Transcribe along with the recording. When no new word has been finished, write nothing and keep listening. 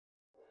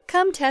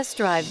Come test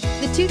drive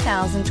the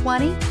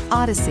 2020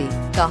 Odyssey.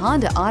 The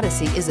Honda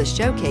Odyssey is a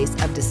showcase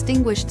of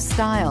distinguished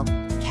style,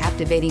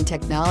 captivating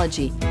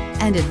technology,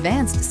 and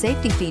advanced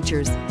safety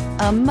features.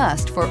 A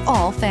must for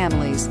all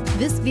families.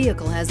 This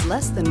vehicle has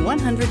less than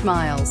 100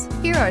 miles.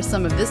 Here are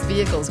some of this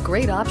vehicle's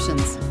great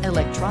options: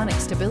 electronic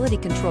stability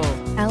control,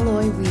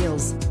 alloy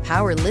wheels,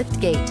 power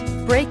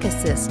liftgate, brake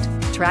assist,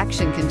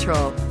 traction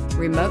control,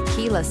 remote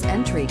keyless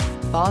entry,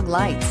 fog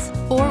lights,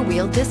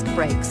 four-wheel disc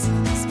brakes,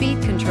 speed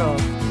control,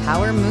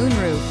 power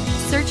moonroof.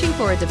 Searching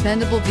for a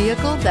dependable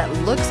vehicle that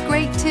looks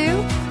great too?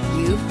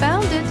 You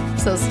found it,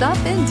 so stop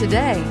in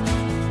today.